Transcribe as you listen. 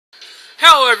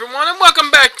Hello everyone, and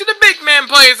welcome back to the BygMan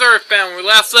Plays Earthbound. When we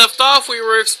last left off, we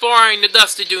were exploring the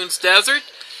Dusty Dunes Desert.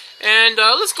 And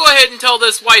let's go ahead and tell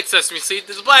this white sesame seed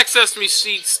that the black sesame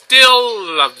seed still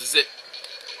loves it.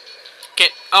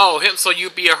 Can't, oh, him, so you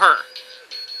be a her.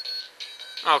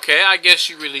 Okay, I guess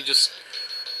you really just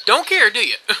don't care, do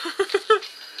you?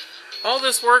 All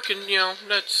this work and, you know,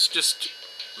 that's just...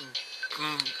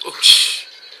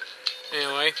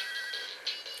 Anyway.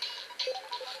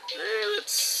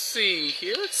 Let's see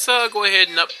here. Let's go ahead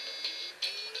and up.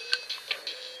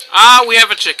 Ah, we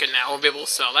have a chicken now. We'll be able to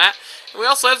sell that. And we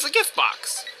also have a gift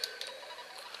box.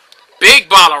 Big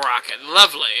bottle rocket.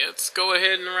 Lovely. Let's go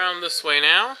ahead and around this way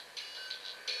now.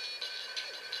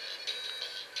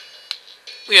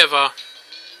 We have a...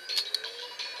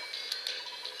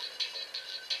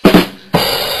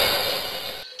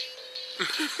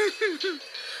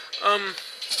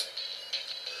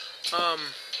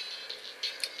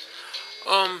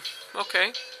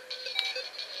 okay.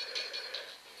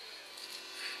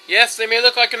 Yes, they may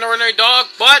look like an ordinary dog,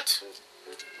 but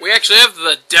we actually have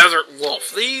the desert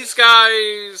wolf. These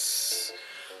guys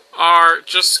are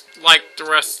just like the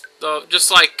rest,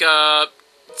 just like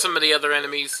some of the other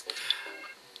enemies.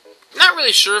 Not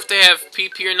really sure if they have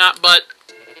PP or not, but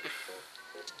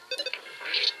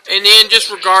and then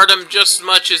just regard them just as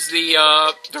much as the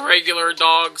regular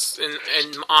dogs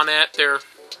and on that.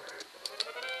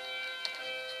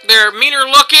 They're meaner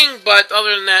looking, but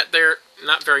other than that, they're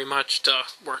not very much to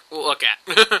look at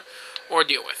or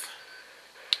deal with.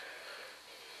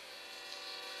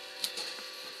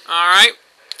 Alright.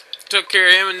 Took care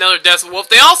of him. Another desert wolf.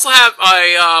 They also have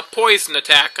a poison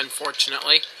attack,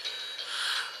 unfortunately.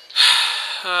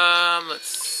 Let's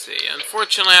see.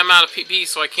 Unfortunately, I'm out of PP,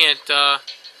 so I can't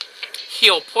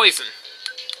heal poison.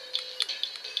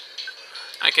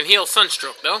 I can heal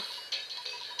sunstroke, though.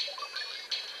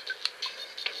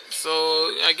 So,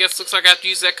 I guess looks like I have to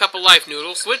use that cup of life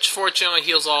noodles, which fortunately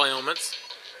heals all ailments.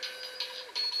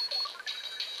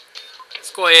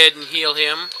 Let's go ahead and heal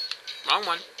him. Wrong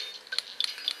one.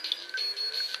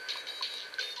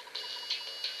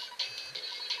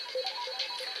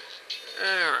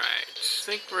 Alright, I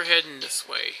think we're heading this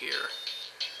way here.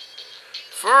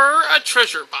 For a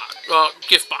treasure box,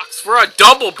 gift box, for a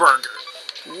double burger.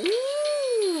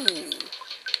 Ooh.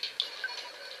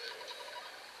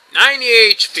 90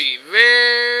 HP,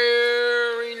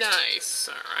 very nice.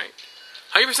 Alright.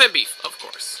 100% beef, of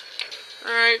course.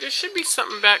 Alright, there should be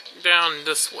something back down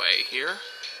this way here.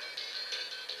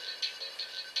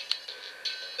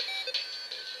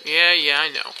 Yeah, I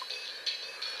know.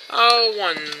 Oh,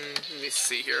 let me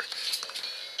see here.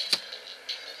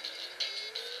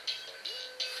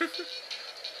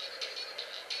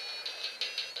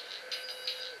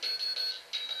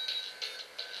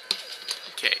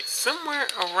 Okay, somewhere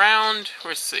around,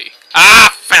 let's see.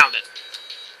 Ah, found it!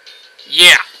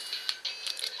 Yeah!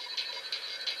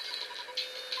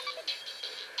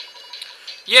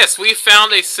 Yes, we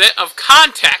found a set of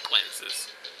contact lenses.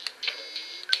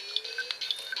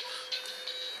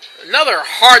 Another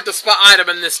hard-to-spot item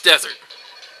in this desert.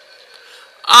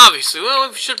 Obviously, well,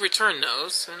 we should return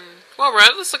those. And while we're at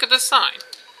it, let's look at this sign.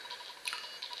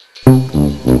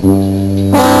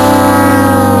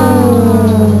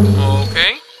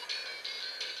 Okay.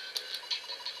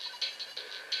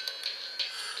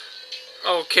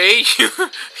 Okay,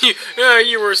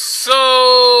 you were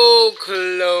so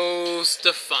close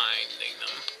to finding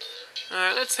them.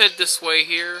 Alright, let's head this way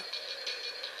here.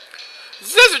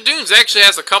 Desert Dunes actually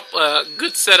has a couple,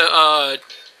 good set of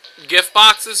gift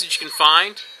boxes that you can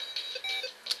find.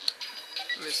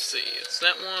 Let me see, it's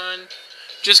that one.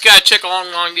 Just gotta check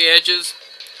along the edges.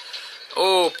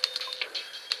 Oh,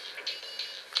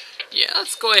 yeah,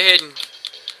 let's go ahead and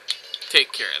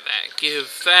take care of that.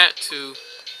 Give that to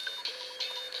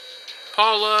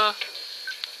Paula.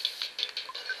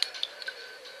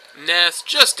 Ness,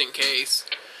 just in case.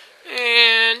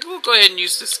 And we'll go ahead and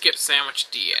use the Skip Sandwich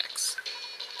DX.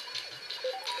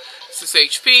 6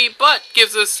 HP, but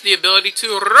gives us the ability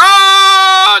to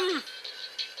run!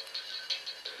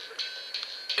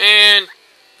 And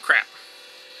crap.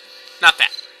 Not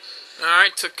that.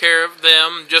 Alright, took care of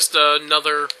them. Just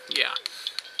another, yeah.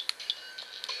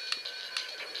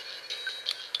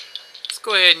 Let's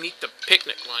go ahead and eat the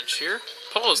picnic lunch here.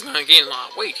 Paula's gonna gain a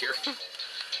lot of weight here.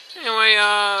 Anyway,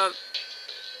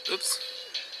 oops.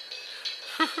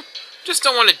 Just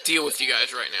don't want to deal with you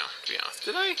guys right now, to be honest.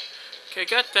 Did I? Okay,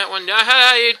 got that one.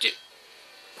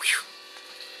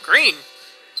 Green.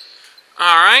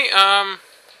 Alright,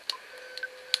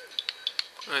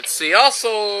 let's see.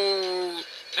 Also,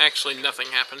 actually nothing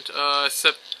happened,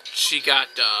 except she got,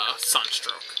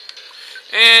 sunstroke.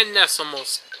 And Ness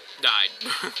almost died.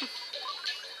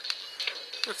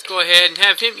 Let's go ahead and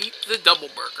have him eat the double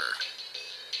burger.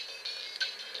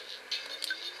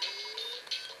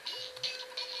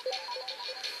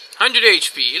 $100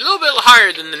 HP, a little bit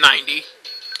higher than the 90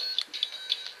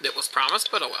 that was promised,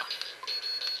 but oh well.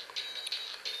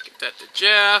 Get that to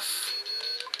Jeff.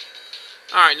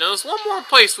 All right, now there's one more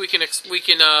place we can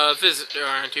visit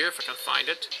around here if I can find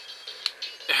it.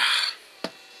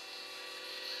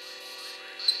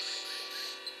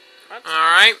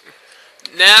 Alright,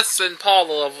 Ness and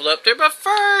Paula leveled up there, but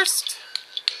first,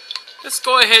 let's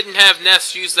go ahead and have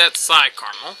Ness use that side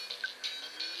caramel.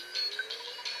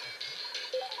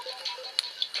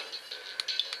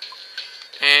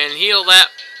 And heal that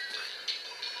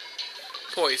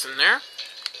poison there.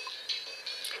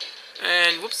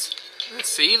 And, whoops, let's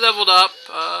see, he leveled up,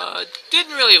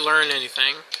 didn't really learn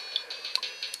anything.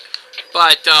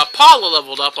 But Paula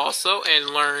leveled up also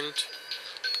and learned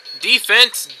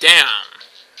defense down.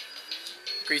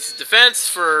 Increases defense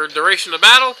for duration of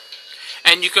battle.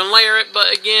 And you can layer it,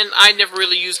 but again, I never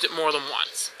really used it more than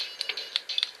once.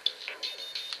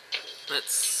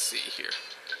 Let's see here.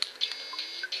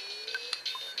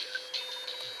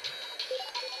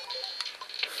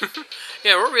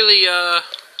 Yeah, we're really, yeah,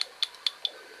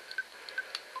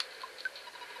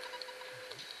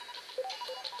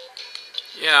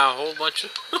 a whole bunch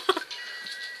of...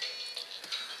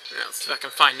 Yeah, let's see if I can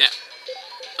find that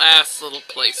last little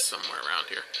place somewhere around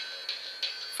here.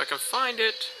 If I can find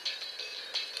it...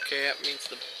 Okay, that means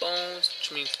the bones,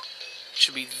 which means it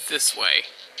should be this way.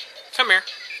 Come here.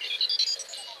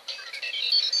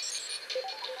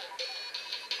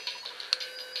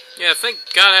 Yeah, thank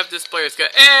God I have this player's guide.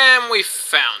 And we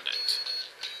found it.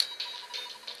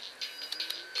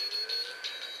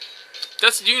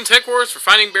 That's the Union's headquarters for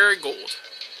finding buried gold.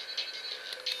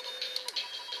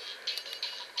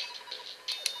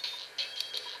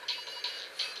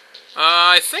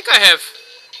 I think I have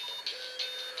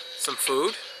some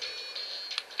food.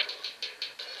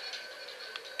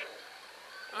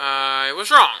 I was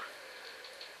wrong.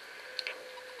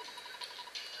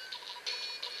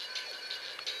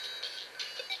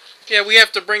 Yeah, we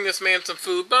have to bring this man some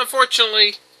food, but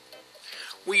unfortunately,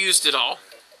 we used it all.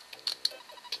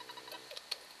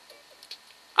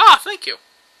 Ah, thank you.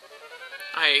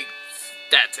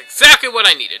 That's exactly what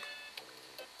I needed.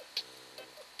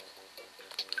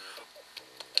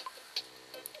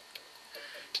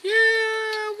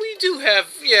 Yeah, we do have...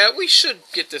 Yeah, we should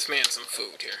get this man some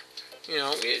food here. You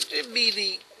know, it'd be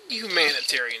the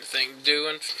humanitarian thing to do.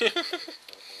 And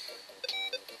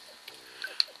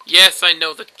yes, I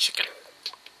know the chicken.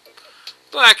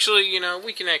 But actually, you know,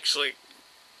 we can actually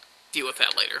deal with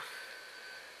that later.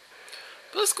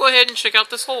 But let's go ahead and check out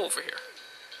this hole over here.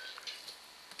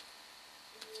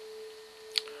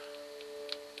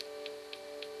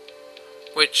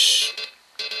 Which...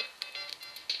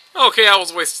 Okay, I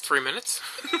was wasted 3 minutes.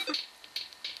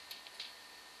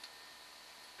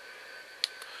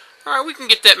 Alright, we can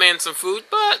get that man some food,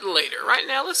 but later. Right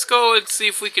now, let's go and see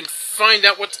if we can find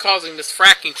out what's causing this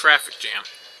fracking traffic jam.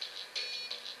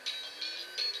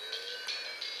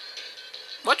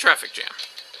 What traffic jam?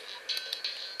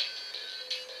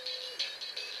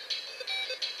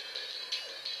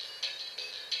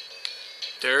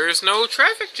 There's no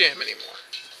traffic jam anymore.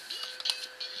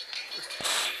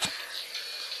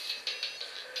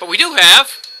 But we do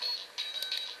have...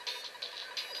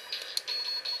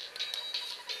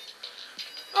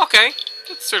 Okay,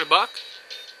 that's $30.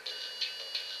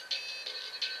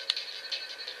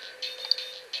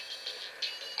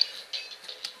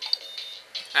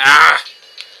 Ah!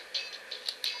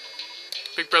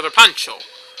 Big Brother Pancho,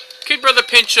 Kid Brother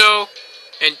Pincho,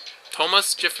 and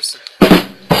Thomas Jefferson.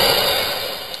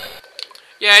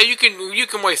 Yeah, you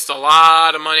can waste a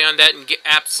lot of money on that and get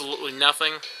absolutely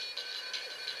nothing.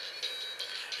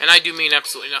 And I do mean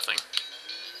absolutely nothing.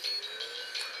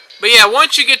 But yeah,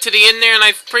 once you get to the end there, and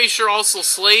I'm pretty sure also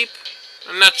sleep,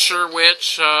 I'm not sure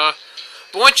which, but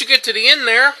once you get to the end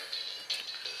there,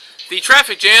 the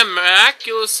traffic jam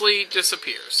miraculously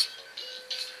disappears.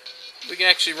 We can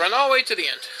actually run all the way to the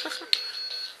end.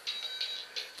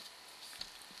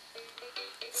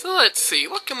 So let's see,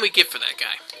 what can we get for that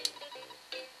guy?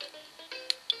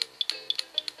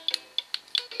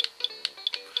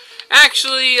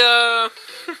 Actually, not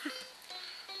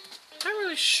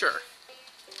really sure.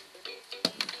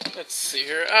 Let's see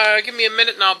here. Give me a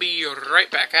minute and I'll be right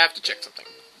back. I have to check something.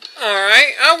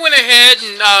 Alright, I went ahead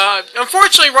and,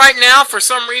 unfortunately right now, for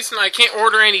some reason, I can't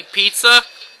order any pizza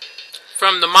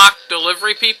from the mock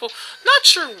delivery people. Not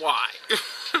sure why.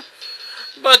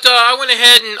 But, I went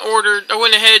ahead and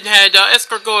had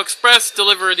Escargot Express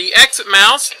deliver the exit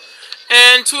mouse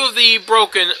and 2 of the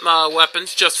broken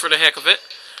weapons, just for the heck of it.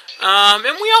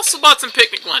 And we also bought some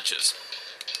picnic lunches.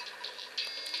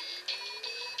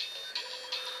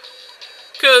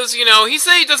 Because, you know, he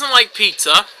said he doesn't like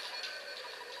pizza.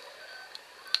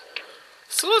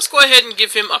 So let's go ahead and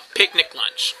give him a picnic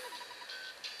lunch.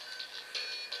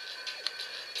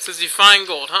 Says you find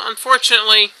gold, huh?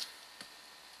 Unfortunately,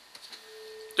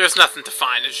 there's nothing to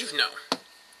find, as you know.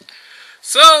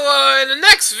 So, in the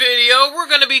next video, we're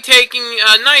going to be taking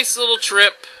a nice little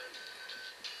trip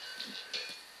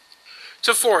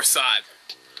to Forsyth.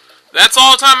 That's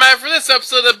all the time I have for this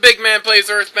episode of BygMan Plays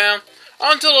Earthbound.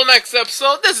 Until the next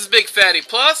episode, this is Big Fatty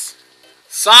Plus.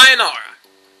 Sayonara.